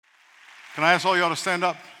Can I ask all y'all to stand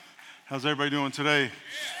up? How's everybody doing today?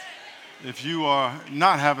 If you are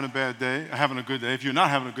not having a bad day, having a good day, if you're not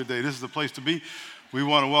having a good day, this is the place to be. We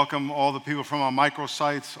want to welcome all the people from our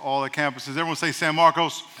microsites, all the campuses. Everyone say San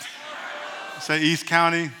Marcos. Say East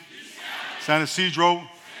County. San Isidro.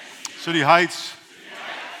 City Heights.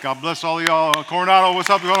 God bless all of y'all. Coronado, what's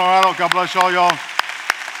up, Coronado? God bless y'all.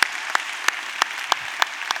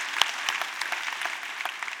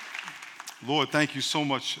 Lord, thank you so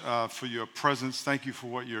much for your presence. Thank you for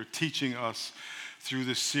what you're teaching us through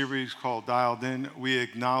this series called Dialed In. We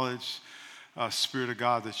acknowledge, Spirit of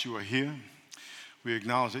God, that you are here. We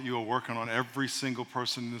acknowledge that you are working on every single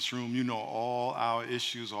person in this room. You know all our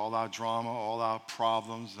issues, all our drama, all our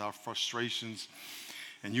problems, our frustrations,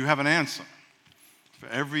 and you have an answer. For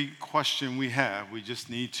every question we have, we just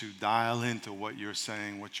need to dial into what you're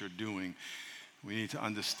saying, what you're doing. We need to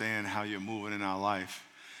understand how you're moving in our life.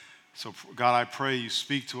 So, God, I pray you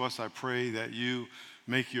speak to us. I pray that you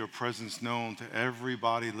make your presence known to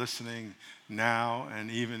everybody listening now, and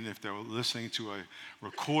even if they're listening to a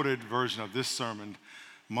recorded version of this sermon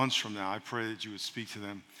months from now, I pray that you would speak to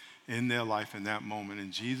them in their life in that moment. In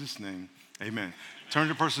Jesus' name, amen. Turn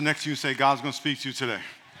to the person next to you and say, God's going to speak to you today.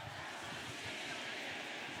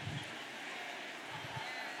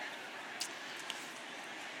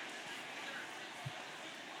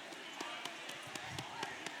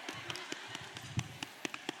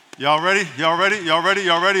 Y'all ready? Ready?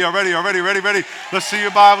 Let's see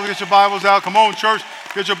your Bibles. Get your Bibles out. Come on, church.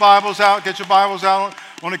 Get your Bibles out.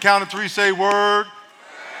 On the count of three, say word.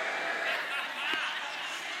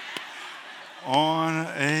 On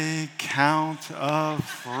a count of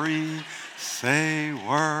three, say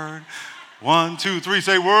word. 1, 2, 3,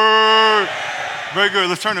 say word. Very good.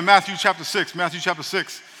 Let's turn to Matthew chapter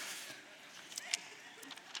 6.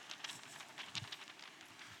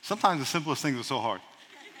 Sometimes the simplest things are so hard.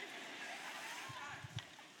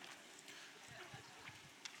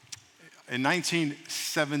 In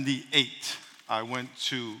 1978, I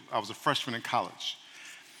was a freshman in college,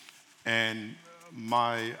 and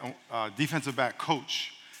my defensive back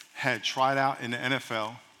coach had tried out in the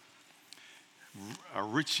NFL.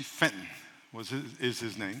 Richie Fenton is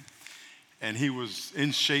his name, and he was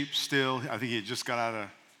in shape still. I think he had just got out of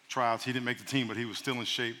tryouts. He didn't make the team, but he was still in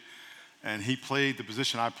shape, and he played the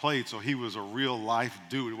position I played, so he was a real-life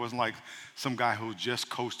dude. It wasn't like some guy who just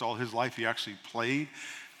coached all his life. He actually played.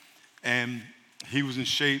 And he was in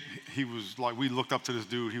shape. He was like, we looked up to this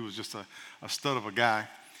dude. He was just a stud of a guy.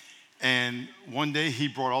 And one day he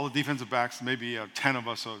brought all the defensive backs, maybe 10 of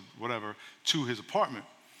us or whatever, to his apartment,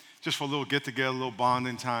 just for a little get-together, a little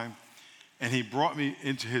bonding time. And he brought me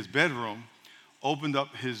into his bedroom, opened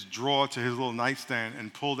up his drawer to his little nightstand,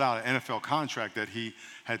 and pulled out an NFL contract that he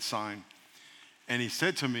had signed. And he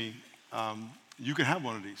said to me, you can have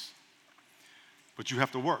one of these, but you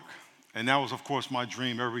have to work. And that was, of course, my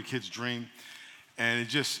dream, every kid's dream. And it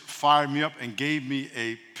just fired me up and gave me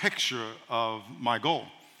a picture of my goal,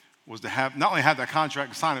 was to have, not only have that contract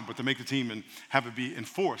and sign it, but to make the team and have it be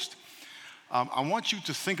enforced. I want you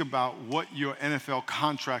to think about what your NFL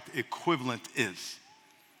contract equivalent is.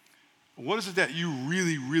 What is it that you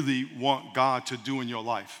really, really want God to do in your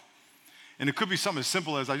life? And it could be something as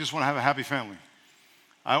simple as, I just want to have a happy family.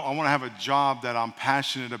 I want to have a job that I'm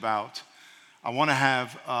passionate about. I want to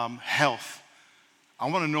have health. I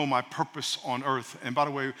want to know my purpose on earth. And by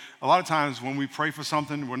the way, a lot of times when we pray for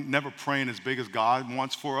something, we're never praying as big as God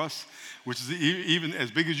wants for us, which is even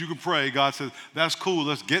as big as you can pray. God says, that's cool,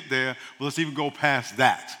 let's get there, but let's even go past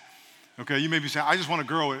that. Okay, you may be saying, I just want a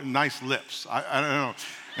girl with nice lips. I don't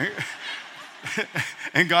know.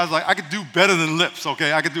 And God's like, I could do better than lips,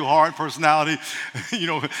 okay? I could do hard personality,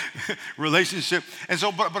 relationship. And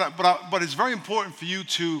so, but it's very important for you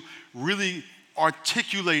to really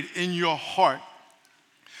articulate in your heart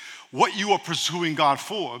what you are pursuing God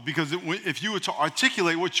for. Because if you were to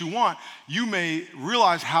articulate what you want, you may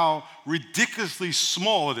realize how ridiculously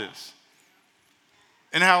small it is.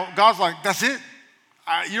 And how God's like, that's it?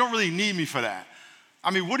 You don't really need me for that.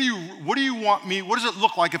 I mean, what do you want me? What does it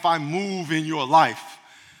look like if I move in your life?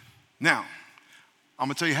 Now, I'm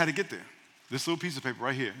going to tell you how to get there. This little piece of paper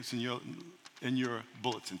right here, it's in your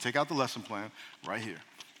bulletin. Take out the lesson plan right here.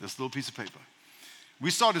 This little piece of paper. We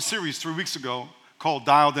started a series 3 weeks ago called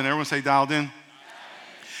Dialed In. Everyone say Dialed In.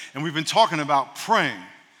 And we've been talking about praying.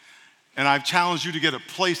 And I've challenged you to get a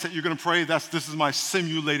place that you're going to pray. This is my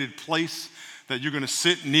simulated place that you're going to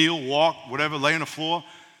sit, kneel, walk, whatever, lay on the floor.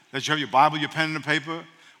 That you have your Bible, your pen, and the paper.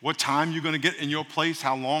 What time you're going to get in your place.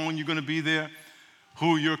 How long you're going to be there.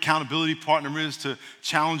 Who your accountability partner is to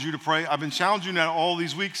challenge you to pray. I've been challenging you that all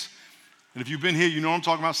these weeks. And if you've been here, you know what I'm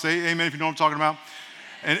talking about. Say amen if you know what I'm talking about.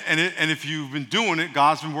 And if you've been doing it,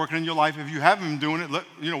 God's been working in your life. If you haven't been doing it, what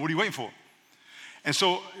are you waiting for? And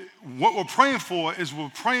so what we're praying for is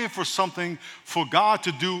we're praying for something for God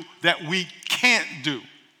to do that we can't do.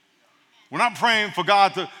 We're not praying for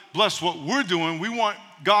God to bless what we're doing. We want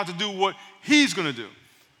God to do what he's going to do.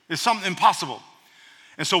 It's something impossible.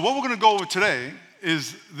 And so what we're going to go over today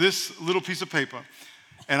is this little piece of paper.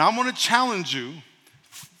 And I'm going to challenge you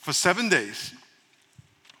for 7 days,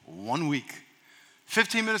 1 week,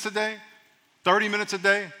 15 minutes a day, 30 minutes a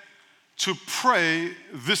day, to pray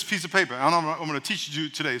this piece of paper. And I'm going to teach you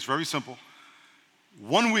today. It's very simple.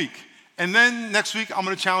 1 week. And then next week, I'm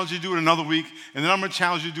going to challenge you to do it another week. And then I'm going to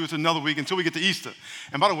challenge you to do it another week until we get to Easter.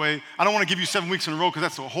 And by the way, I don't want to give you 7 weeks in a row because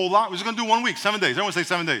that's a whole lot. We're just going to do 1 week, 7 days. Everyone say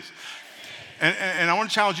 7 days. And I want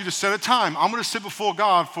to challenge you to set a time. I'm going to sit before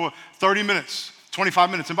God for 30 minutes,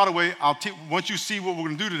 25 minutes. And by the way, once you see what we're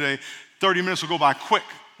going to do today, 30 minutes will go by quick,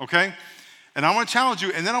 okay? And I want to challenge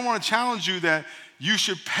you. And then I want to challenge you that you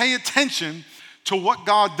should pay attention to what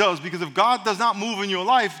God does. Because if God does not move in your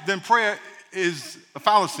life, then prayer is a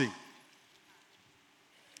fallacy.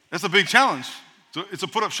 That's a big challenge. So it's a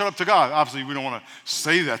put up, shut up to God. Obviously, we don't want to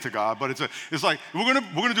say that to God, but it's like we're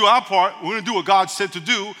gonna do our part. We're gonna do what God said to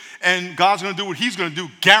do, and God's gonna do what He's gonna do,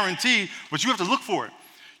 guaranteed. But you have to look for it.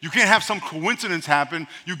 You can't have some coincidence happen.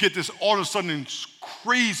 You get this all of a sudden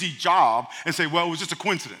crazy job and say, "Well, it was just a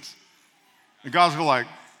coincidence," and God's gonna like,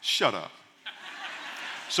 "Shut up."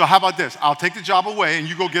 So how about this? I'll take the job away, and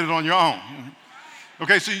you go get it on your own.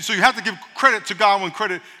 Okay, so you have to give credit to God when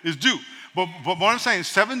credit is due. But what I'm saying,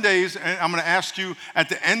 7 days, and I'm going to ask you at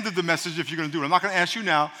the end of the message if you're going to do it. I'm not going to ask you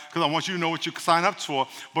now because I want you to know what you sign up for.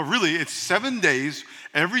 But really, it's 7 days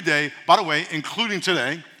every day. By the way, including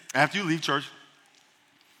today, after you leave church,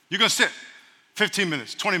 you're going to sit 15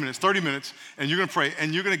 minutes, 20 minutes, 30 minutes, and you're going to pray.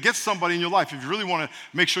 And you're going to get somebody in your life. If you really want to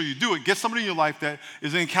make sure you do it, get somebody in your life that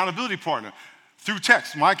is an accountability partner. Through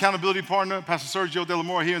text. My accountability partner, Pastor Sergio De La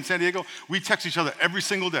Mora here in San Diego, we text each other every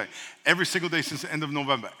single day since the end of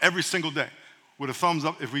November, every single day, with a thumbs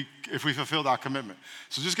up if we fulfilled our commitment.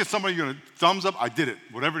 So just get somebody, you're going to thumbs up, I did it,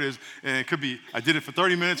 whatever it is, and it could be, I did it for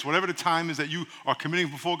 30 minutes, whatever the time is that you are committing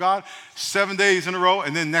before God, 7 days in a row,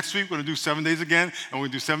 and then next week we're going to do 7 days again, and we're going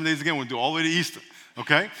to do 7 days again, we're going to do all the way to Easter,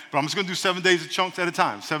 okay? But I'm just going to do 7 days of chunks at a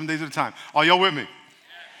time, 7 days at a time. Are y'all with me?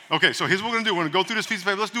 Okay, so here's what we're going to do. We're going to go through this piece of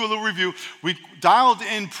paper. Let's do a little review. We dialed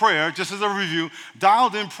in prayer, just as a review.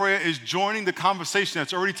 Dialed in prayer is joining the conversation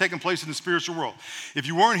that's already taken place in the spiritual world. If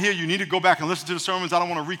you weren't here, you need to go back and listen to the sermons. I don't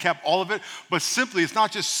want to recap all of it, but simply, it's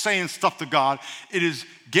not just saying stuff to God. It is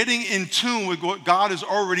getting in tune with what God is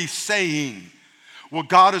already saying, what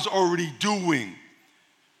God is already doing.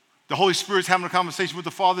 The Holy Spirit's having a conversation with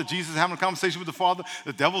the Father. Jesus is having a conversation with the Father.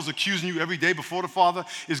 The devil's accusing you every day before the Father.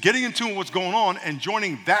 Is getting in tune with what's going on and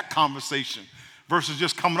joining that conversation versus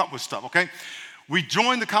just coming up with stuff, okay? We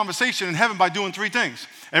join the conversation in heaven by doing 3 things.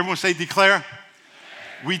 Everyone say declare.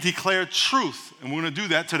 We declare truth, and we're going to do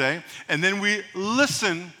that today. And then we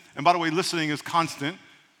listen. And by the way, listening is constant.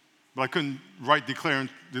 But I couldn't write declare and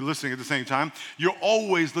listening at the same time. You're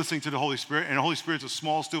always listening to the Holy Spirit, and the Holy Spirit's a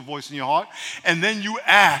small, still voice in your heart. And then you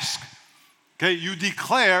ask. Okay, you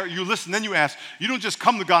declare, you listen, then you ask. You don't just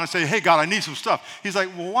come to God and say, "Hey, God, I need some stuff." He's like,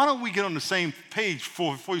 "Well, why don't we get on the same page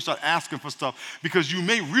before you start asking for stuff? Because you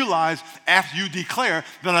may realize after you declare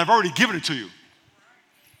that I've already given it to you."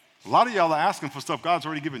 A lot of y'all are asking for stuff God's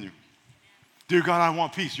already given you. "Dear God, I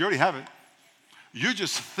want peace." You already have it. You're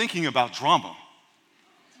just thinking about drama.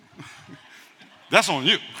 That's on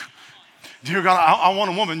you. "Dear God, I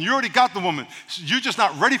want a woman." You already got the woman. You're just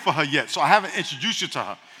not ready for her yet, so I haven't introduced you to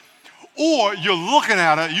her. Or you're looking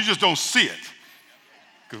at her, you just don't see it.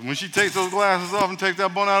 Because when she takes those glasses off and takes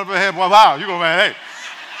that bun out of her head, boy, wow, you're going to be, hey.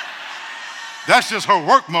 That's just her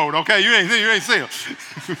work mode, okay? You ain't see her.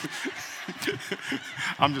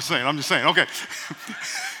 I'm just saying, okay.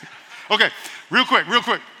 Okay, real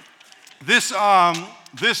quick. This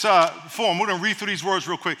form, we're going to read through these words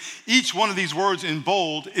real quick. Each one of these words in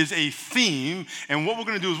bold is a theme, and what we're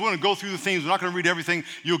going to do is we're going to go through the themes. We're not going to read everything.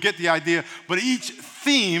 You'll get the idea, but each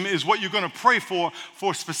theme is what you're going to pray for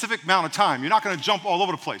a specific amount of time. You're not going to jump all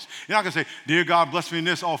over the place. You're not going to say, "Dear God, bless me in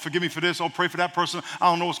this. Oh, forgive me for this. Oh, pray for that person. I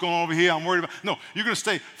don't know what's going on over here. I'm worried about." No, you're going to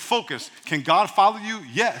stay focused. Can God follow you?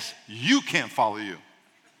 Yes. You can't follow you.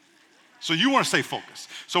 So you want to stay focused.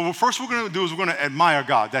 So first we're going to do is we're going to admire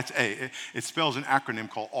God. That's A. It spells an acronym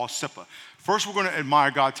called AWCIPA. First we're going to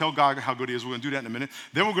admire God, tell God how good He is. We're going to do that in a minute.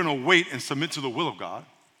 Then we're going to wait and submit to the will of God.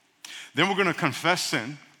 Then we're going to confess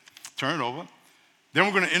sin, turn it over. Then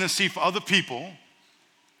we're going to intercede for other people.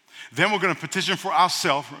 Then we're going to petition for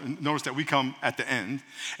ourselves. Notice that we come at the end.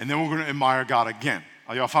 And then we're going to admire God again.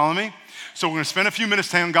 Are y'all following me? So we're going to spend a few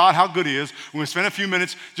minutes telling God how good he is. We're going to spend a few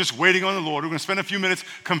minutes just waiting on the Lord. We're going to spend a few minutes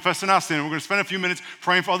confessing our sin. We're going to spend a few minutes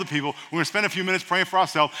praying for other people. We're going to spend a few minutes praying for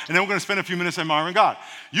ourselves. And then we're going to spend a few minutes admiring God.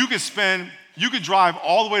 You could drive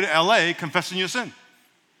all the way to LA confessing your sin.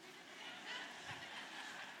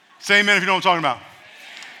 Say amen if you know what I'm talking about.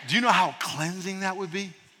 Do you know how cleansing that would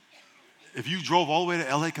be? If you drove all the way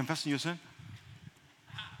to LA confessing your sin?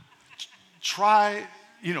 Try,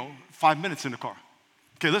 5 minutes in the car.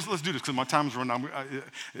 Okay, let's do this because my time is running out.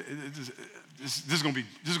 This is gonna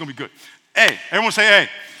be good. A, everyone say A.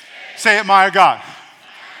 Say admire God.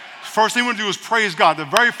 First thing we're gonna do is praise God. The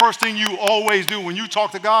very first thing you always do when you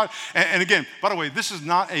talk to God, and again, by the way, this is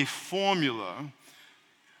not a formula.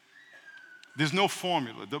 There's no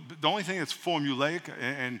formula. The only thing that's formulaic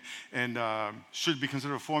and should be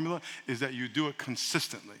considered a formula is that you do it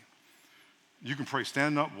consistently. You can pray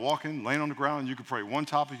standing up, walking, laying on the ground. You can pray one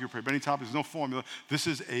topic. You can pray many topics. There's no formula. This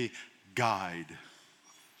is a guide.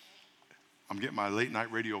 I'm getting my late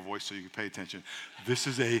night radio voice so you can pay attention. This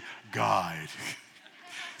is a guide.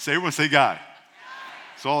 Everyone say guide.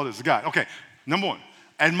 That's all it is, a guide. Okay, number one,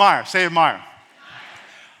 admire. Say admire.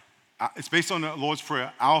 It's based on the Lord's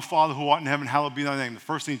Prayer. Our Father who art in heaven, hallowed be thy name. The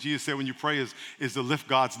first thing Jesus said when you pray is to lift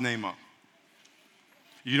God's name up.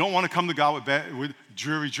 You don't want to come to God with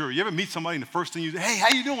dreary. You ever meet somebody and the first thing you say, hey, how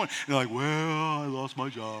you doing? And they're like, well, I lost my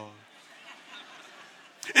job.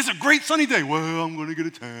 It's a great sunny day. Well, I'm going to get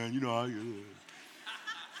a tan. You know how it is.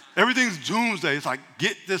 Everything's doomsday. It's like,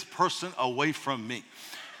 get this person away from me.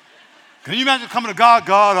 Can you imagine coming to God?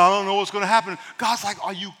 God, I don't know what's going to happen. God's like,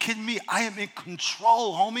 are you kidding me? I am in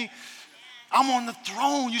control, homie. I'm on the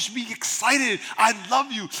throne. You should be excited. I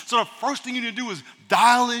love you. So the first thing you need to do is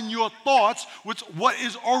dial in your thoughts with what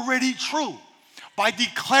is already true by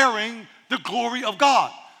declaring the glory of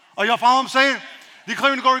God. Are y'all following what I'm saying?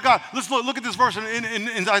 Declaring the glory of God. Let's look at this verse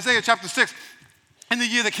in Isaiah chapter 6. In the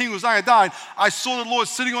year that King Uzziah died, I saw the Lord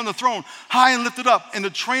sitting on the throne, high and lifted up, and the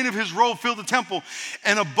train of his robe filled the temple.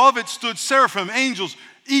 And above it stood seraphim, angels.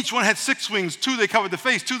 Each one had 6 wings. 2 they covered the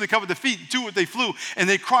face, 2 they covered the feet, 2 they flew. And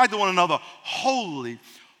they cried to one another, holy,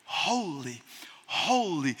 holy,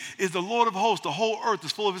 holy is the Lord of hosts. The whole earth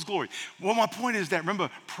is full of his glory. Well, my point is that, remember,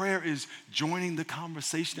 prayer is joining the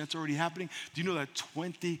conversation that's already happening. Do you know that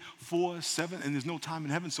 24/7, and there's no time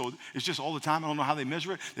in heaven, so it's just all the time. I don't know how they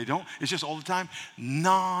measure it. They don't. It's just all the time.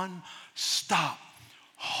 Non-stop.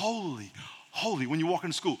 Holy, holy when you walk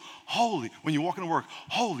into school. Holy when you walk into work.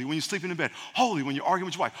 Holy when you're sleeping in bed. Holy when you're arguing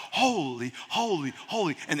with your wife. Holy, holy,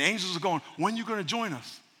 holy. And the angels are going, when are you going to join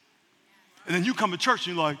us? And then you come to church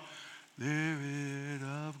and you're like, Spirit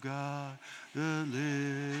of God, the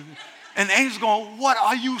living. And the angels going, what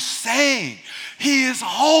are you saying? He is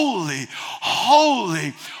holy,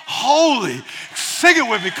 holy, holy. Sing it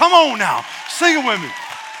with me. Come on now. Sing it with me.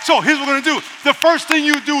 So here's what we're going to do. The first thing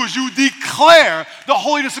you do is you declare the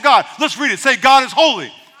holiness of God. Let's read it. Say, God is holy.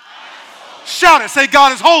 God is holy. Shout it. Say,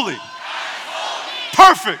 God is holy. God is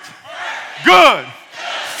holy. Perfect. Good.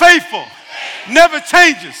 Faithful. Never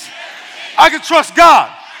changes. I can trust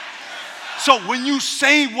God. So when you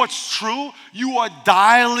say what's true, you are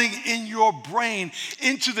dialing in your brain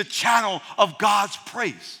into the channel of God's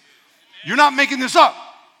praise. You're not making this up.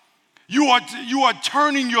 You are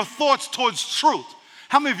turning your thoughts towards truth.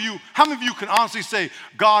 How many of you can honestly say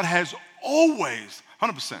God has always,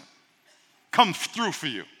 100%, come through for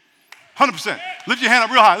you? 100%. Lift your hand up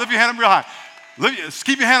real high. Lift your hand up real high.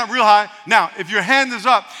 Keep your hand up real high. Now, if your hand is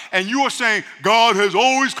up and you are saying, God has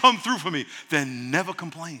always come through for me, then never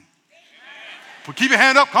complain. But keep your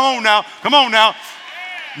hand up. Come on now. Come on now.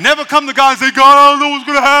 Never come to God and say, God, I don't know what's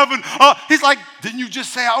going to happen. He's like, didn't you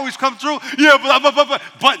just say I always come through? Yeah,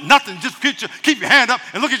 but nothing. Just keep your hand up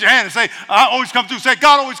and look at your hand and say, I always come through. Say,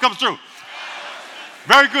 God always comes through.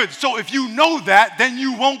 Very good. So if you know that, then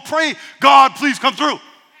you won't pray, God, please come through.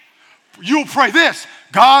 You'll pray this.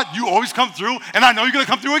 God, you always come through, and I know you're going to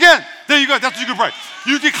come through again. There you go. That's what you can pray.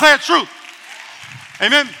 You declare truth.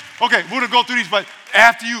 Amen? Okay, we're going to go through these, but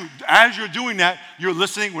as you're doing that, you're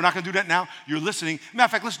listening. We're not going to do that now. You're listening. Matter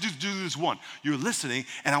of fact, let's just do this one. You're listening,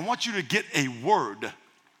 and I want you to get a word.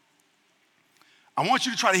 I want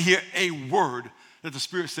you to try to hear a word that the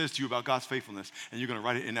Spirit says to you about God's faithfulness, and you're going to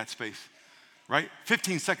write it in that space, right?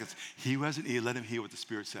 15 seconds. He who has an ear, let him hear what the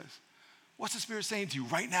Spirit says. What's the Spirit saying to you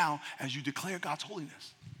right now as you declare God's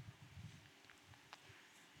holiness?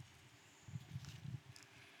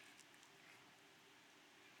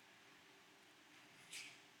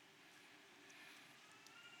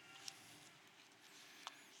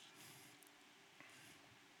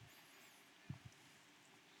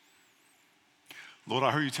 Lord,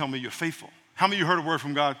 I heard you tell me you're faithful. How many of you heard a word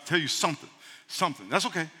from God tell you something? something. That's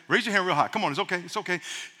okay. Raise your hand real high. Come on, it's okay. It's okay.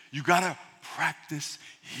 You got to practice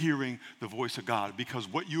hearing the voice of God, because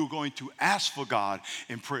what you're going to ask for God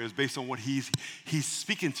in prayer is based on what he's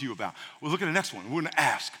speaking to you about. Well, look at the next one. We're going to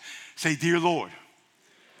ask. Say, dear Lord.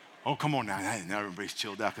 Oh, come on now. Now everybody's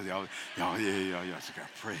chilled out because y'all, so gotta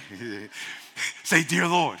pray. Say, dear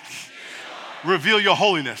Lord, reveal your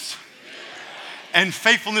holiness and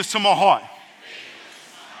faithfulness to my heart.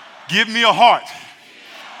 Give me a heart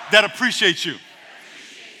that appreciates you.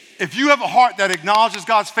 If you have a heart that acknowledges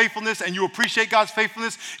God's faithfulness and you appreciate God's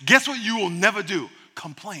faithfulness, guess what you will never do?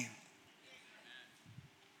 Complain.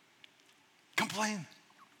 Complain.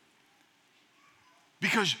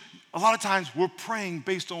 Because a lot of times we're praying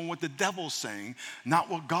based on what the devil's saying, not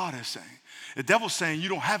what God is saying. The devil's saying you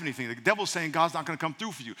don't have anything. The devil's saying God's not going to come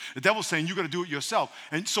through for you. The devil's saying you got to do it yourself.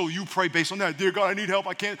 And so you pray based on that. Dear God, I need help.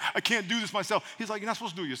 I can't do this myself. He's like, you're not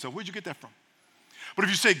supposed to do it yourself. Where'd you get that from? But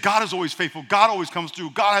if you say God is always faithful, God always comes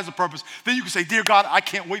through, God has a purpose, then you can say, dear God, I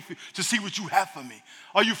can't wait to see what you have for me.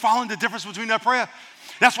 Are you following the difference between that prayer?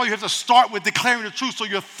 That's why you have to start with declaring the truth, so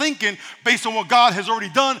you're thinking based on what God has already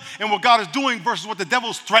done and what God is doing versus what the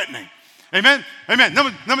devil's threatening. Amen? Amen.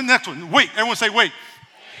 Number next one. Wait. Everyone say wait.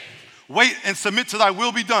 Wait and submit to thy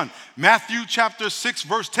will be done. Matthew chapter 6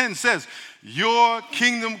 verse 10 says, your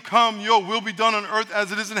kingdom come, your will be done on earth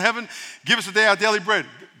as it is in heaven. Give us today our daily bread.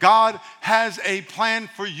 God has a plan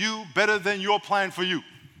for you better than your plan for you.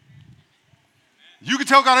 You can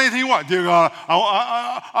tell God anything you want. Dear God,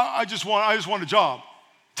 I just want a job.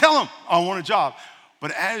 Tell him, I want a job.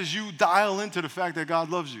 But as you dial into the fact that God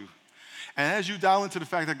loves you, and as you dial into the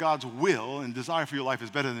fact that God's will and desire for your life is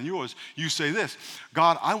better than yours, you say this,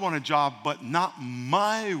 God, I want a job, but not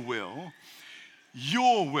my will,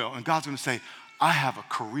 your will. And God's going to say, I have a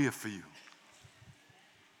career for you.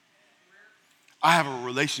 I have a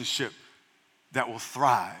relationship that will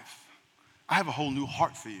thrive. I have a whole new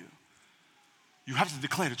heart for you. You have to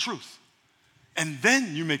declare the truth. And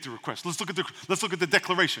then you make the request. Let's look at the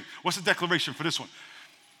declaration. What's the declaration for this one?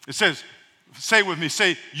 It says, say it with me,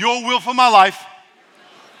 say, your will for my life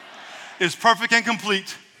is perfect and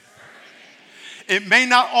complete. It may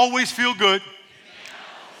not always feel good,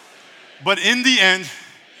 but in the end,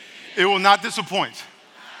 it will not disappoint.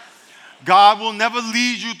 God will never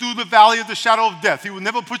lead you through the valley of the shadow of death. He will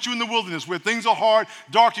never put you in the wilderness where things are hard,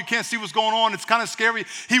 dark, you can't see what's going on, it's kind of scary.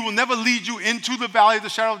 He will never lead you into the valley of the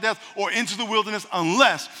shadow of death or into the wilderness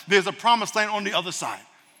unless there's a promised land on the other side.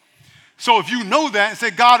 So if you know that and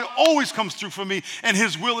say, God always comes through for me and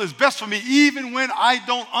his will is best for me even when I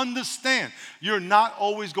don't understand, you're not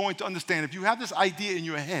always going to understand. If you have this idea in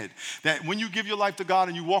your head that when you give your life to God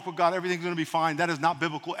and you walk with God, everything's going to be fine, that is not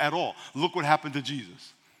biblical at all. Look what happened to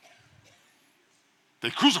Jesus. They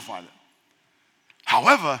crucified him.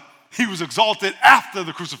 However, he was exalted after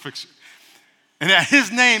the crucifixion. And at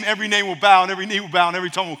his name, every name will bow and every knee will bow and every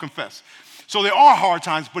tongue will confess. So there are hard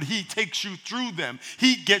times, but he takes you through them.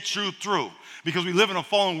 He gets you through. Because we live in a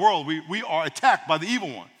fallen world. We are attacked by the evil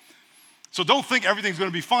one. So don't think everything's going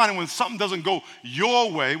to be fine. And when something doesn't go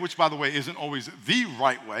your way, which, by the way, isn't always the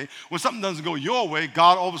right way, when something doesn't go your way,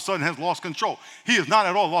 God all of a sudden has lost control. He has not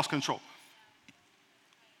at all lost control.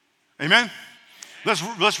 Amen?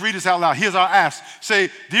 Let's read this out loud. Here's our ask.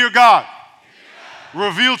 Say, dear God,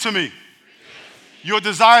 reveal to me your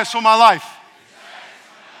desires for my life,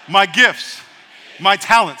 my gifts, my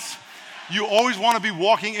talents. You always want to be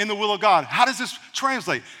walking in the will of God. How does this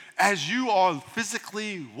translate? As you are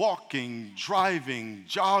physically walking, driving,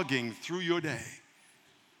 jogging through your day,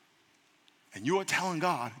 and you are telling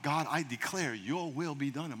God, God, I declare your will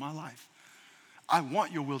be done in my life. I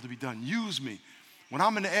want your will to be done. Use me. When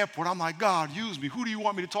I'm in the airport, I'm like, God, use me. Who do you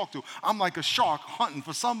want me to talk to? I'm like a shark hunting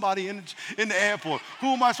for somebody in the airport.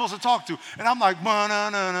 Who am I supposed to talk to? And I'm like,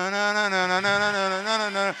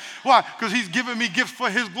 why? Because he's giving me gifts for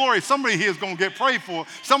his glory. Somebody here is going to get prayed for.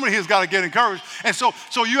 Somebody here has got to get encouraged. And so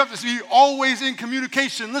you have to be always in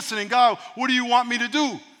communication, listening. God, what do you want me to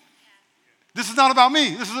do? This is not about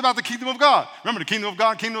me. This is about the kingdom of God. Remember the kingdom of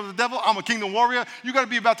God, kingdom of the devil? I'm a kingdom warrior. You got to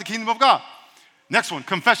be about the kingdom of God. Next one,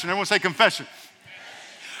 confession. Everyone say confession.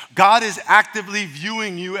 God is actively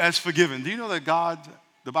viewing you as forgiven. Do you know that God,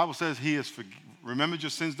 the Bible says he has remembered your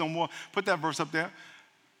sins no more? Put that verse up there.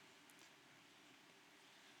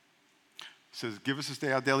 It says, give us this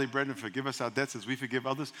day our daily bread and forgive us our debts as we forgive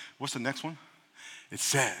others. What's the next one? It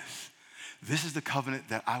says, this is the covenant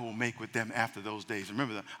that I will make with them after those days.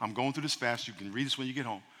 Remember that I'm going through this fast. You can read this when you get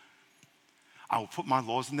home. I will put my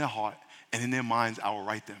laws in their heart, and in their minds I will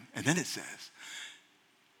write them. And then it says,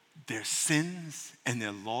 their sins and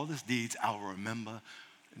their lawless deeds I will remember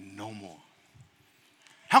no more.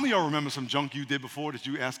 How many of y'all remember some junk you did before that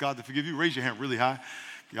you asked God to forgive you? Raise your hand really high.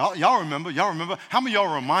 Y'all remember? Y'all remember? How many of y'all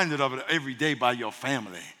are reminded of it every day by your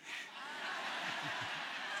family?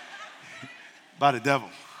 By the devil.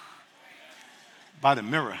 By the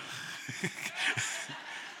mirror.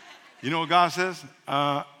 You know what God says?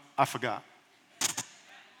 I forgot.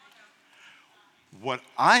 What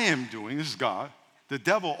I am doing, this is God, the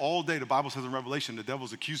devil all day, the Bible says in Revelation, the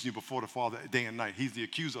devil's accusing you before the Father day and night. He's the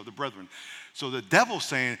accuser of the brethren. So the devil's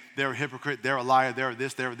saying they're a hypocrite, they're a liar, they're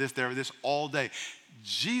this, they're this, they're this all day.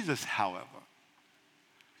 Jesus, however,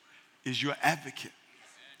 is your advocate.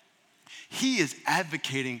 He is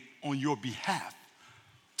advocating on your behalf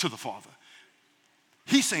to the Father.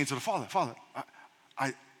 He's saying to the Father, Father,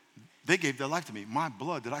 they gave their life to me. My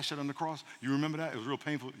blood that I shed on the cross, you remember that? It was real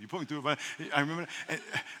painful. You put me through it, but I remember that.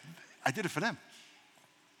 I did it for them.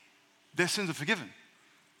 Their sins are forgiven.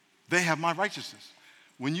 They have my righteousness.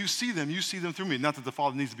 When you see them through me. Not that the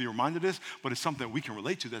Father needs to be reminded of this, but it's something that we can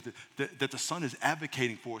relate to, that the Son is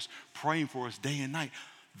advocating for us, praying for us day and night.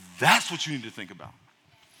 That's what you need to think about.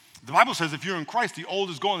 The Bible says if you're in Christ, the old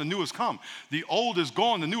is gone, the new has come. The old is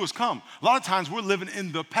gone, the new has come. A lot of times we're living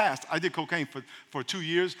in the past. I did cocaine for 2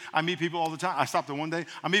 years. I meet people all the time. I stopped it one day.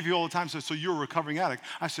 I meet people all the time and say, so you're a recovering addict.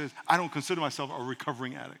 I said, I don't consider myself a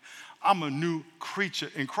recovering addict. I'm a new creature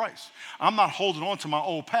in Christ. I'm not holding on to my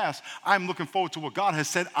old past. I'm looking forward to what God has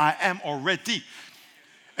said I am already.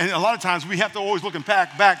 And a lot of times we have to always look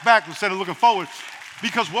back instead of looking forward,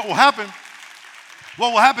 because what will happen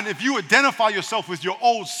if you identify yourself with your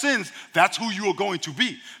old sins, that's who you are going to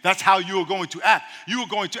be. That's how you are going to act. You are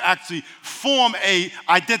going to actually form a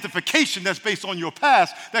identification that's based on your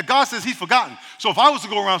past that God says he's forgotten. So if I was to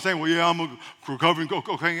go around saying, well, yeah, I'm a recovering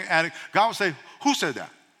cocaine addict, God would say, who said that?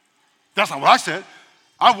 That's not what I said.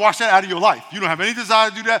 I washed that out of your life. You don't have any desire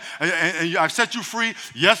to do that, and I've set you free.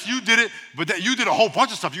 Yes, you did it, but that you did a whole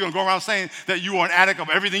bunch of stuff. You're going to go around saying that you are an addict of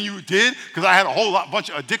everything you did because I had a bunch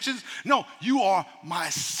of addictions? No, you are my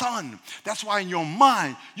son. That's why in your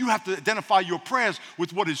mind, you have to identify your prayers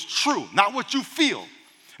with what is true, not what you feel,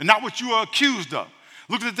 and not what you are accused of.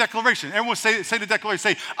 Look at the declaration. Everyone say the declaration.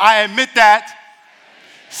 Say, I admit that.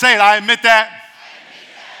 Say it, I admit that.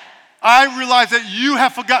 I realize that you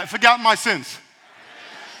have forgotten my sins.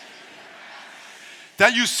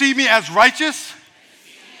 That you see me as righteous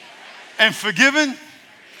and forgiven.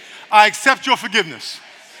 I accept your forgiveness.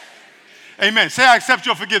 Amen. Say, I accept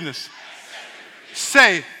your forgiveness.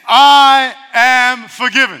 Say, I am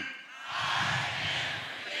forgiven.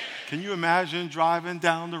 Can you imagine driving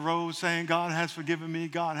down the road saying, God has forgiven me,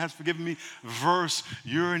 God has forgiven me, verse,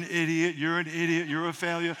 you're an idiot, you're a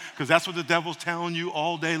failure, because that's what the devil's telling you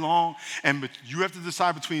all day long. And you have to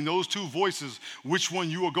decide between those two voices which one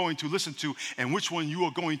you are going to listen to and which one you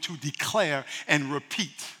are going to declare and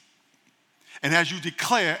repeat. And as you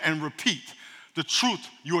declare and repeat the truth,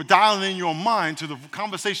 you are dialing in your mind to the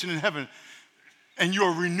conversation in heaven, and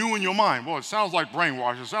you're renewing your mind. Well, it sounds like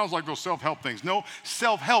brainwash. It sounds like those self-help things. No,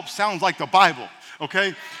 self-help sounds like the Bible,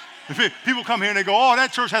 okay? If people come here and they go, oh,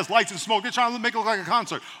 that church has lights and smoke. They're trying to make it look like a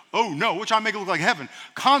concert. Oh, no, we're trying to make it look like heaven.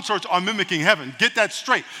 Concerts are mimicking heaven. Get that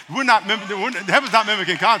straight. Heaven's not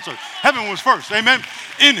mimicking concerts. Heaven was first, amen?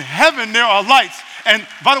 In heaven, there are lights. And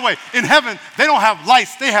by the way, in heaven, they don't have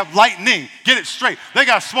lights, they have lightning. Get it straight. They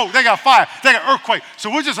got smoke, they got fire, they got earthquake.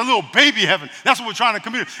 So we're just a little baby heaven. That's what we're trying to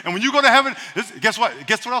communicate. And when you go to heaven, guess what?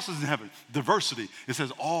 Guess what else is in heaven? Diversity. It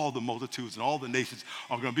says all the multitudes and all the nations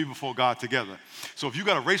are going to be before God together. So if you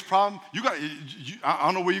got a race problem, I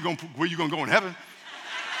don't know where you're going to go in heaven.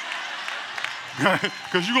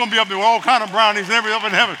 Because you're going to be up there with all kind of brownies and everything up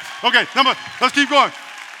in heaven. Okay, let's keep going.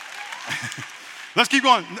 Let's keep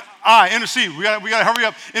going. Intercede. We got to hurry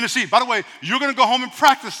up. Intercede. By the way, you're going to go home and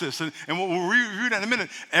practice this. And we'll review that in a minute.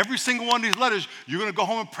 Every single one of these letters, you're going to go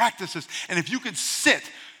home and practice this. And if you could sit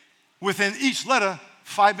within each letter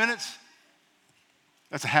 5 minutes,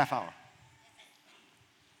 that's a half hour.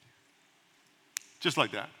 Just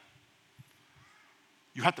like that.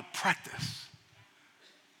 You have to practice.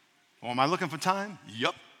 Well, am I looking for time?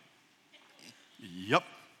 Yup.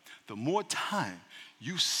 The more time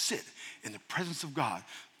you sit in the presence of God,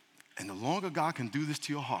 and the longer God can do this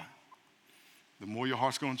to your heart, the more your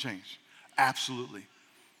heart's going to change. Absolutely.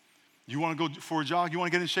 You want to go for a jog? You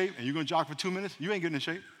want to get in shape? And you're going to jog for 2 minutes? You ain't getting in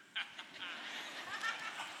shape.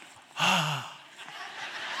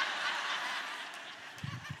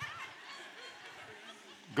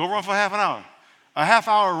 Go run for half an hour. A half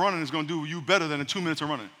hour of running is going to do you better than 2 minutes of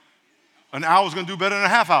running. An hour is going to do better than a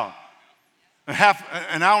half hour.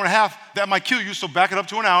 An hour and a half, that might kill you, so back it up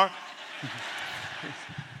to an hour.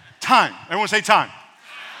 Time. Everyone say time.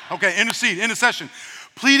 Okay, intercession.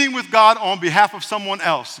 pleading with God on behalf of someone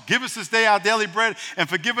else. Give us this day our daily bread and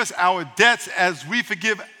forgive us our debts as we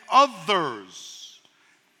forgive others.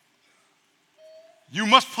 You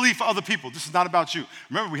must plead for other people. This is not about you.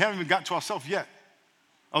 Remember, we haven't even gotten to ourselves yet.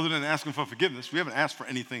 Other than asking for forgiveness, we haven't asked for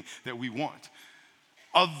anything that we want.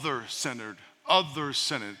 Other-centered,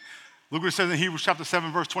 other-centered. Look what it says in Hebrews chapter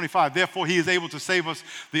 7, verse 25. Therefore, he is able to save us,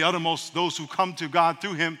 the uttermost, those who come to God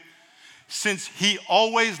through him, since he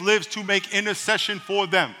always lives to make intercession for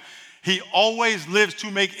them. He always lives to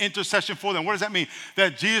make intercession for them. What does that mean?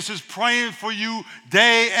 That Jesus is praying for you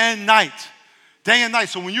day and night. Day and night.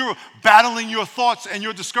 So when you're battling your thoughts and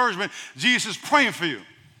your discouragement, Jesus is praying for you.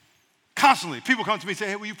 Constantly. People come to me and say,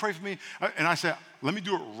 hey, will you pray for me? And I say, let me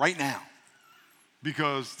do it right now.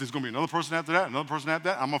 Because there's going to be another person after that, another person after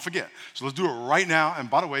that. I'm going to forget. So let's do it right now. And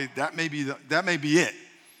by the way, that may be it.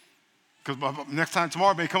 Because next time,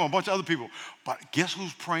 tomorrow may come a bunch of other people. But guess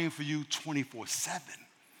who's praying for you 24/7?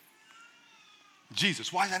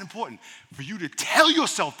 Jesus. Why is that important? For you to tell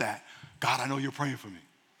yourself that, God, I know you're praying for me.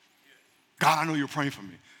 God, I know you're praying for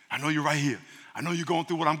me. I know you're right here. I know you're going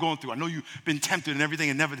through what I'm going through. I know you've been tempted and everything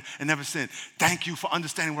and never sinned. Thank you for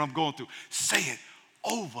understanding what I'm going through. Say it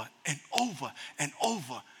over and over and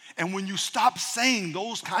over. And when you stop saying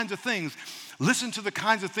those kinds of things, listen to the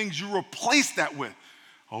kinds of things you replace that with.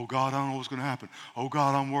 Oh, God, I don't know what's going to happen. Oh,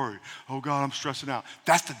 God, I'm worried. Oh, God, I'm stressing out.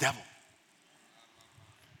 That's the devil.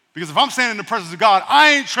 Because if I'm standing in the presence of God, I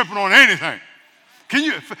ain't tripping on anything. Can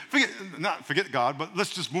you not forget God, but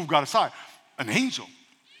let's just move God aside. An angel.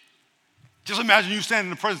 Just imagine you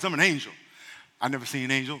standing in the presence of an angel. I've never seen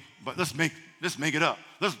an angel, but let's make it up.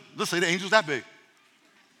 Let's say the angel's that big.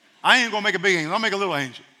 I ain't gonna make a big angel. I'll make a little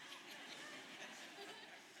angel.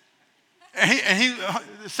 And he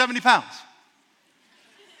 70 pounds.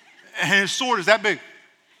 And his sword is that big.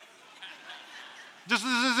 Just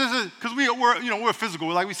because we're physical.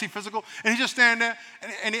 We see physical. And he's just standing there,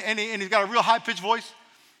 and he's got a real high pitched voice.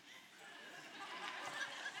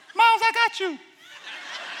 Miles, I got you.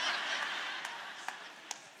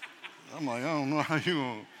 I'm like, I don't know how you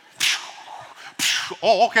gonna.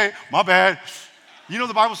 Oh, okay, my bad. You know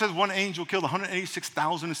the Bible says one angel killed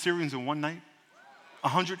 186,000 Assyrians in one night?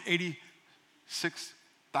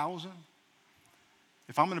 186,000?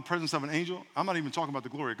 If I'm in the presence of an angel, I'm not even talking about the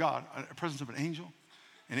glory of God, in the presence of an angel,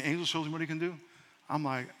 and the angel shows me what he can do, I'm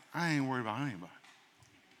like, I ain't worried about anybody.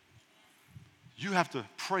 You have to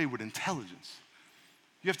pray with intelligence.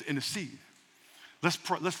 You have to intercede. Let's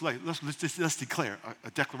declare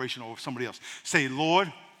a declaration over somebody else. Say,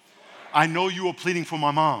 Lord, I know you are pleading for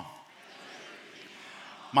my mom,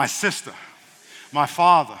 my sister, my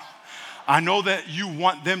father. I know that you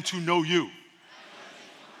want them to know you,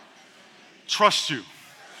 trust you,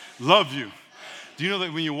 love you. Do you know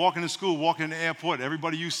that when you're walking to school, walking in the airport,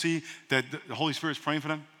 everybody you see, that the Holy Spirit's praying for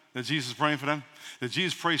them, that Jesus is praying for them, that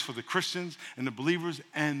Jesus prays for the Christians and the believers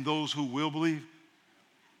and those who will believe?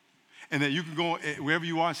 And that you can go wherever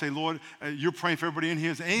you are and say, Lord, you're praying for everybody in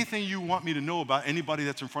here. Is there anything you want me to know about anybody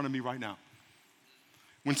that's in front of me right now?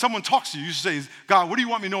 When someone talks to you, you should say, God, what do you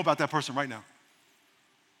want me to know about that person right now?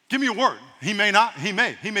 Give me a word. He may not. He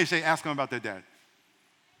may. He may say, ask them about their dad.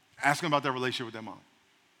 Ask them about their relationship with their mom.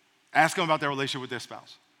 Ask them about their relationship with their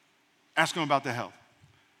spouse. Ask them about their health.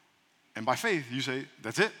 And by faith, you say,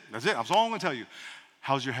 that's it. That's it. That's all I'm going to tell you.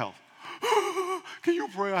 How's your health? Can you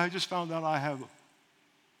pray? I just found out I have.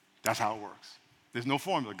 That's how it works. There's no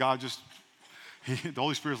formula. God just, the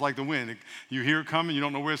Holy Spirit's like the wind. You hear it coming, you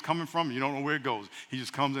don't know where it's coming from, you don't know where it goes. He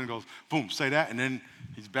just comes in and goes, boom, say that, and then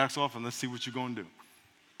he backs off, and let's see what you're going to do.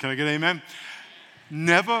 Can I get amen?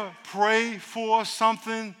 Never pray for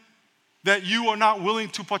something that you are not willing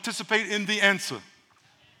to participate in the answer.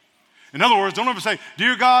 In other words, don't ever say,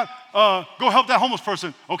 dear God, go help that homeless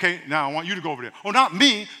person. Okay, now I want you to go over there. Oh, not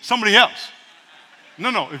me, somebody else.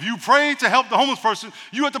 No. If you pray to help the homeless person,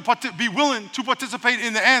 you have to be willing to participate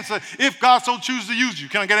in the answer if God so chooses to use you.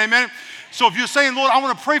 Can I get amen? So if you're saying, Lord, I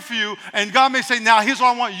want to pray for you, and God may say, now here's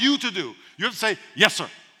what I want you to do. You have to say, yes, sir.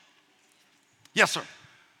 Yes, sir.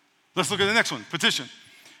 Let's look at the next one, petition.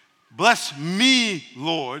 Bless me,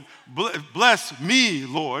 Lord. Bless me,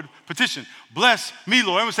 Lord. Petition. Bless me,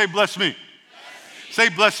 Lord. Everyone say, bless me. Bless me. Say,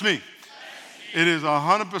 bless me. Bless me. It is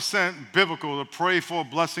 100% biblical to pray for a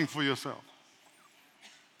blessing for yourself.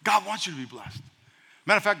 God wants you to be blessed.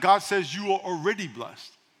 Matter of fact, God says you are already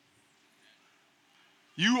blessed.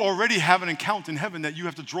 You already have an account in heaven that you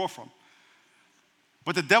have to draw from.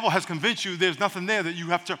 But the devil has convinced you there's nothing there, that you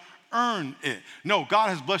have to earn it. No, God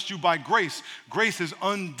has blessed you by grace. Grace is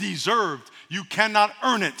undeserved. You cannot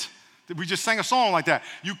earn it. We just sang a song like that.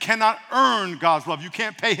 You cannot earn God's love. You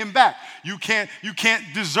can't pay him back. You can't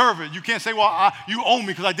deserve it. You can't say, well, you owe me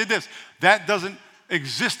because I did this. That doesn't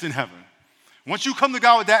exist in heaven. Once you come to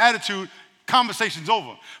God with that attitude, conversation's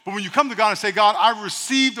over. But when you come to God and say, God, I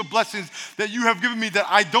receive the blessings that you have given me that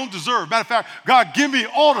I don't deserve. Matter of fact, God, give me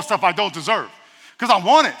all the stuff I don't deserve because I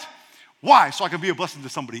want it. Why? So I can be a blessing to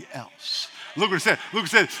somebody else. Look what it said. Look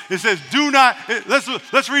what it said. It says, do not,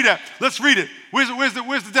 let's read that. Let's read it. Where's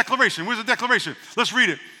the declaration? Where's the declaration? Let's read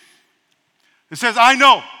it. It says, I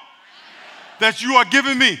know that you are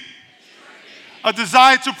giving me a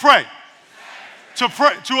desire to pray, to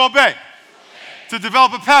obey, to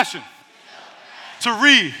develop a passion, to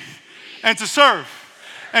read, and to serve,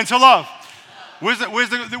 and to love. Where's what we're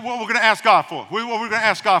going to ask God for? What we're going to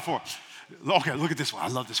ask God for? Okay, look at this one. I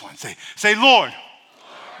love this one. Say, Lord,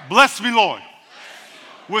 bless me, Lord,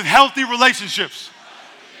 with healthy relationships,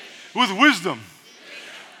 with wisdom,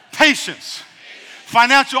 patience,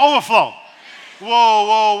 financial overflow.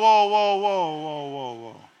 Whoa.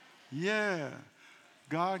 Yeah,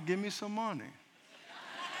 God, give me some money.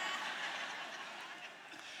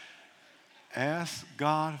 Ask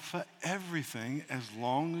God for everything as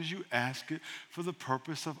long as you ask it for the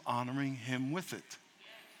purpose of honoring him with it.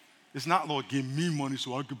 It's not, Lord, give me money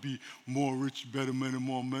so I could be more rich, better man,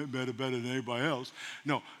 and better than everybody else.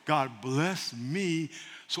 No, God, bless me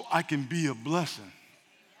so I can be a blessing.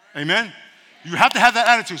 Amen? You have to have that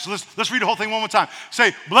attitude. So let's read the whole thing one more time.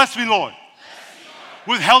 Say, bless me, Lord,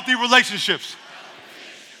 with healthy relationships,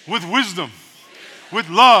 with wisdom, with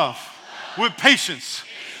love, with patience,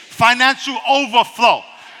 financial overflow.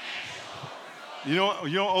 You know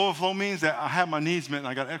what overflow means? That I have my needs met and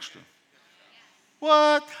I got extra.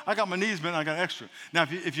 What? I got my needs met and I got extra. Now,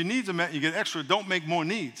 if your needs are met and you get extra, don't make more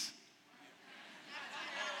needs.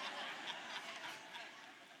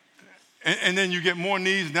 And then you get more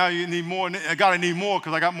needs. Now you need more. I got to need more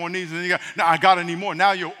because I got more needs. And then I got to need more.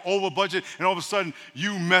 Now you're over budget, and all of a sudden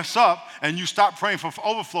you mess up and you stop praying for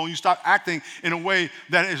overflow. And you start acting in a way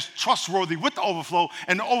that is trustworthy with the overflow,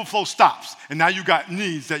 and the overflow stops. And now you got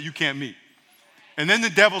needs that you can't meet. And then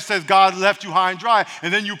the devil says God left you high and dry,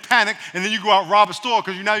 and then you panic, and then you go out and rob a store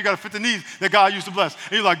because now you got to fit the needs that God used to bless.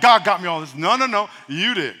 And you're like, God got me all this. No,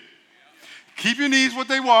 you did. Keep your needs what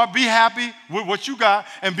they were. Be happy with what you got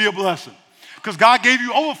and be a blessing. Because God gave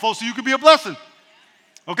you overflow so you could be a blessing.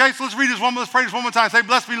 Okay, so let's read this one more. Let's pray this one more time. Say,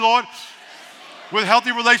 bless me, Lord, with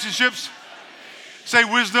healthy relationships. Say,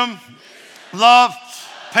 wisdom, love,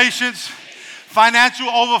 patience, financial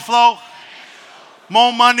overflow,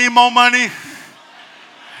 more money,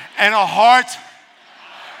 and a heart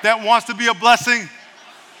that wants to be a blessing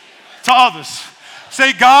to others.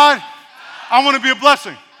 Say, God, I want to be a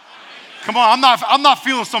blessing. Come on, I'm not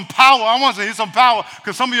feeling some power. I want to hear some power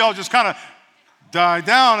because some of y'all just kind of die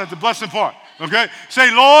down at the blessing part. Okay?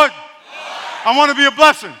 Say, Lord, I want to be a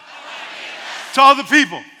blessing to other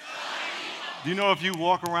people. Do you know if you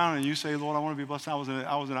walk around and you say, Lord, I want to be a blessing? I was in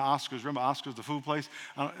Oscars. Remember Oscars, the food place?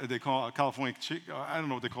 They call it California I don't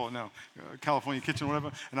know what they call it now. California Kitchen or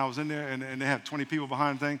whatever. And I was in there, and they had 20 people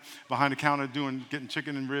behind the counter getting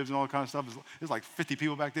chicken and ribs and all that kind of stuff. There's like 50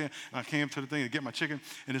 people back there. And I came to the thing to get my chicken.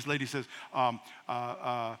 And this lady says,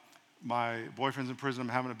 my boyfriend's in prison. I'm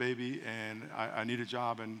having a baby, and I need a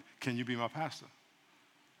job. And can you be my pastor?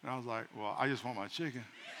 And I was like, well, I just want my chicken.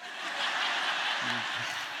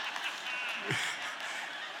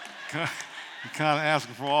 You're kind of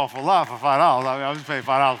asking for an awful lot for $5. I mean, I'm just paying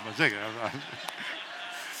 $5 for my chicken.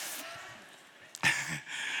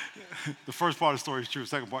 The first part of the story is true. The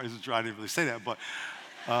second part isn't true. I didn't really say that, but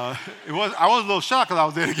I was a little shocked because I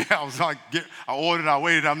was there again. I was like, I ordered, I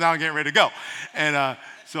waited, I'm now getting ready to go. And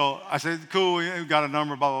so I said, cool, we got a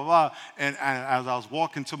number, blah, blah, blah. And as I was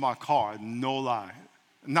walking to my car, no lie,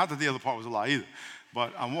 not that the other part was a lie either,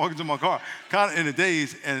 but I'm walking to my car, kind of in a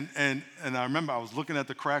daze, and I remember I was looking at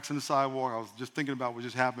the cracks in the sidewalk. I was just thinking about what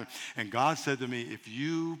just happened, and God said to me, if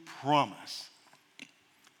you promise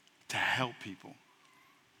to help people,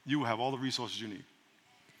 you will have all the resources you need.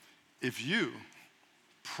 If you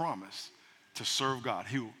promise to serve God,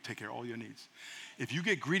 He will take care of all your needs. If you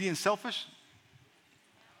get greedy and selfish,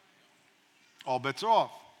 all bets are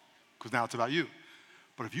off, because now it's about you.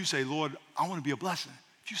 But if you say, Lord, I want to be a blessing,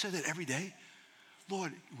 if you say that every day,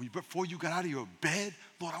 Lord, before you got out of your bed,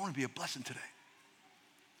 Lord, I want to be a blessing today.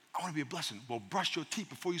 I want to be a blessing. Well, brush your teeth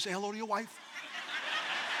before you say hello to your wife.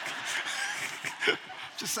 I'm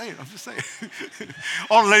just saying.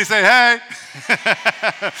 All the ladies say, hey.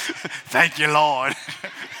 Thank you, Lord.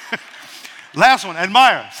 Last one,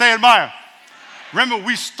 admire. Say admire. Remember,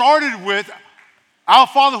 we started with, our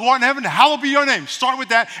Father who art in heaven, hallowed be your name. Start with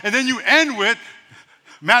that, and then you end with,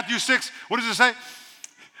 Matthew 6, what does it say?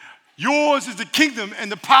 Yours is the kingdom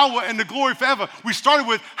and the power and the glory forever. We started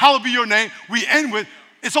with, hallowed be your name. We end with,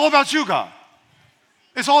 it's all about you, God.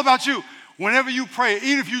 It's all about you. Whenever you pray,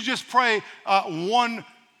 even if you just pray one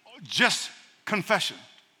just confession,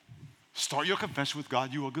 start your confession with,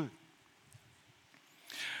 God, you are good.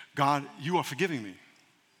 God, you are forgiving me.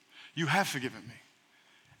 You have forgiven me.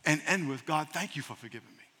 And end with, God, thank you for forgiving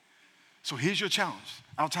me. So here's your challenge.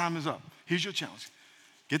 Our time is up. Here's your challenge.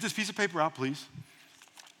 Get this piece of paper out, please.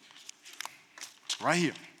 Right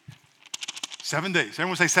here. 7 days.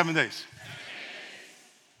 Everyone say 7 days.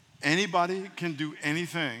 Anybody can do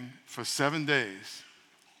anything for 7 days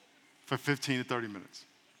for 15 to 30 minutes.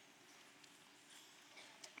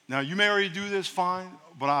 Now, you may already do this fine,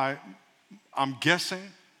 but I'm guessing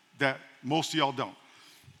that most of y'all don't.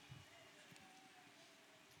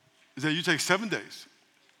 Is that you take 7 days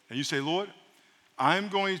and you say, Lord, I'm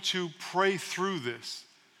going to pray through this.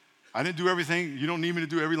 I didn't do everything. You don't need me to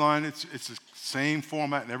do every line. It's the same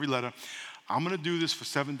format in every letter. I'm going to do this for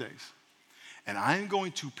 7 days. And I'm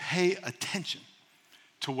going to pay attention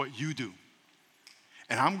to what you do.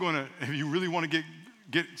 And I'm going to, if you really want to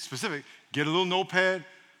get specific, get a little notepad,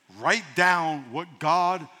 write down what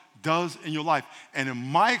God does in your life. And in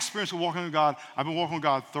my experience with walking with God, I've been walking with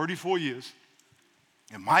God 34 years.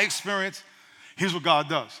 In my experience, here's what God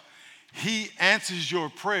does. He answers your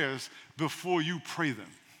prayers before you pray them.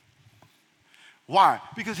 Why?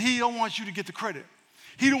 Because he don't want you to get the credit.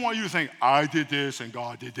 He don't want you to think, I did this and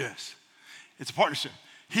God did this. It's a partnership.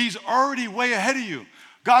 He's already way ahead of you.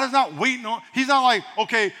 God is not waiting on, he's not like,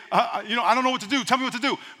 okay, I don't know what to do. Tell me what to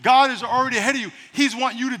do. God is already ahead of you. He's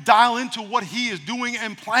wanting you to dial into what he is doing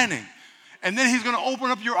and planning. And then he's going to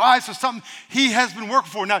open up your eyes to something he has been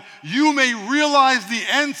working for. Now, you may realize the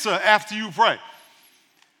answer after you pray.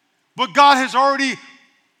 But God has already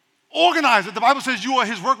organized it. The Bible says you are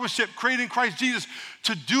his workmanship, created in Christ Jesus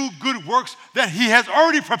to do good works that he has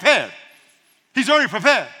already prepared. He's already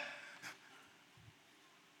prepared.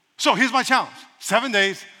 So here's my challenge. 7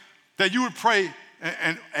 days that you would pray,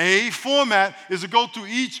 and a format is to go through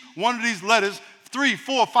each one of these letters, 3,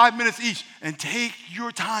 4, 5 minutes each, and take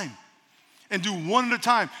your time. And do one at a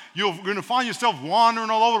time. You're going to find yourself wandering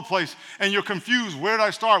all over the place, and you're confused. Where did I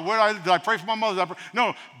start? Did I pray for my mother?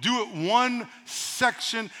 No, do it one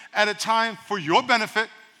section at a time for your benefit.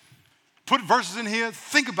 Put verses in here.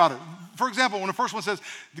 Think about it. For example, when the first one says,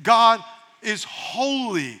 God is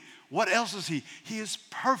holy. What else is he? He is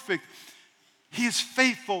perfect. He is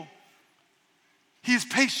faithful. He is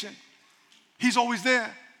patient. He's always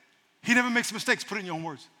there. He never makes mistakes. Put it in your own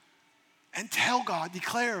words. And tell God,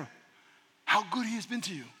 declare how good he has been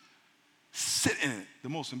to you. Sit in it. The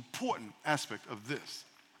most important aspect of this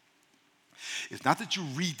is not that you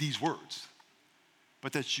read these words,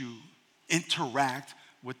 but that you interact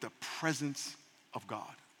with the presence of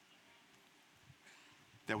God.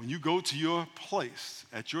 That when you go to your place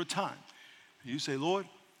at your time, you say, Lord,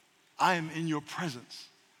 I am in your presence.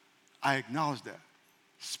 I acknowledge that.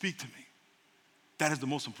 Speak to me. That is the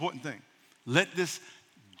most important thing. Let this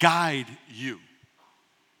guide you.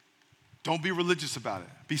 Don't be religious about it.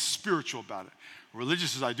 Be spiritual about it.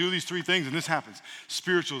 Religious is I do these 3 things and this happens.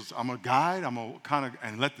 Spiritual is I'm a guide, I'm a kind of,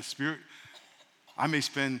 and let the Spirit, I may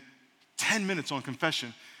spend 10 minutes on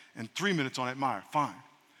confession and 3 minutes on admire. Fine.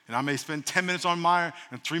 And I may spend 10 minutes on admire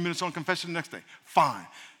and 3 minutes on confession the next day. Fine.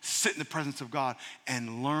 Sit in the presence of God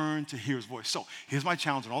and learn to hear his voice. So here's my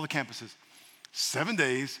challenge on all the campuses. 7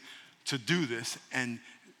 days to do this, and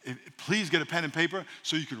please get a pen and paper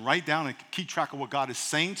so you can write down and keep track of what God is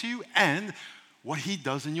saying to you and what he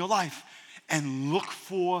does in your life. And look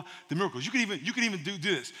for the miracles. You can even do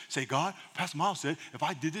this. Say, God, Pastor Miles said, if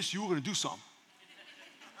I did this, you were going to do something.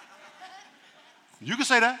 You can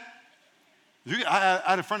say that. I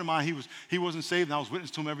had a friend of mine, he wasn't saved, and I was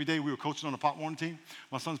witness to him every day. We were coaching on the pop warning team,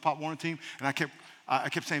 my son's pop warning team, and I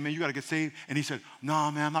kept saying, man, you got to get saved. And he said,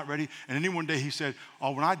 nah, man, I'm not ready. And then one day he said,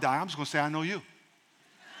 oh, when I die, I'm just going to say I know you.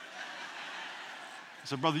 I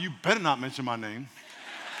said, brother, you better not mention my name.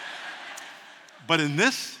 But in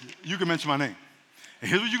this, you can mention my name. And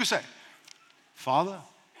here's what you can say. Father,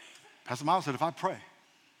 Pastor Miles said, if I pray.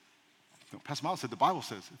 No, Pastor Miles said, the Bible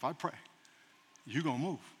says, if I pray, you're going to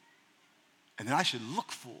move. And then I should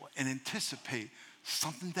look for and anticipate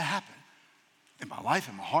something to happen in my life,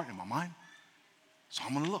 in my heart, in my mind. So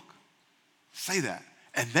I'm going to look. Say that.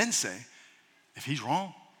 And then say, if he's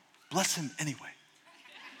wrong, bless him anyway.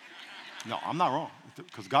 No, I'm not wrong,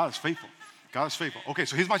 because God is faithful. God is faithful. Okay,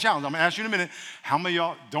 so here's my challenge. I'm going to ask you in a minute, how many of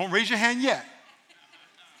y'all, don't raise your hand yet.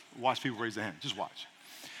 Watch people raise their hand. Just watch.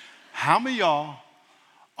 How many of y'all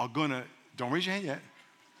are going to, don't raise your hand yet.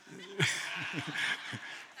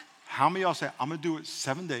 how many of y'all say, I'm going to do it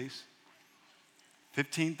 7 days,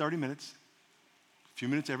 15, 30 minutes, a few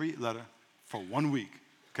minutes every letter for 1 week,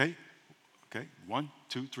 okay? Okay, 1,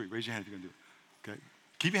 2, 3. Raise your hand if you're going to do it, okay?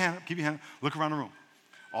 Keep your hand up, keep your hand up. Look around the room.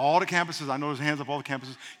 All the campuses, I know there's hands up all the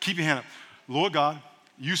campuses. Keep your hand up. Lord God,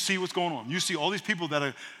 you see what's going on. You see all these people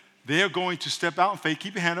that they're going to step out in faith.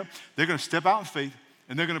 Keep your hand up. They're going to step out in faith,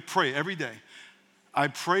 and they're going to pray every day. I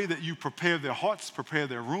pray that you prepare their hearts, prepare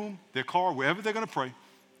their room, their car, wherever they're going to pray.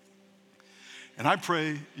 And I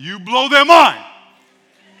pray you blow their mind,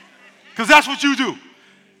 because that's what you do.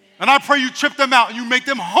 And I pray you trip them out and you make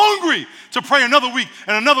them hungry to pray another week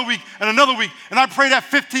and another week and another week. And I pray that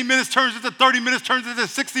 15 minutes turns into 30 minutes, turns into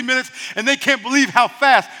 60 minutes, and they can't believe how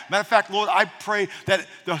fast. Matter of fact, Lord, I pray that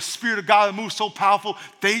the Spirit of God moves so powerful,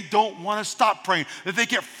 they don't want to stop praying, that they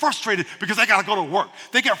get frustrated because they got to go to work.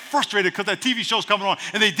 They get frustrated because that TV show's coming on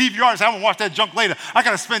and they DVR and say, I want to watch that junk later. I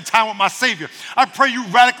got to spend time with my Savior. I pray you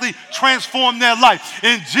radically transform their life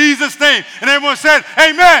in Jesus' name. And everyone said,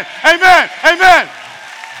 amen, amen, amen.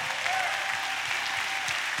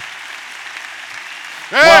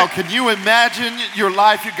 Wow, can you imagine your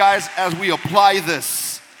life, you guys, as we apply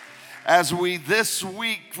this? As we this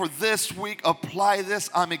week apply this,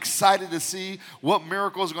 I'm excited to see what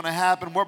miracles are going to happen.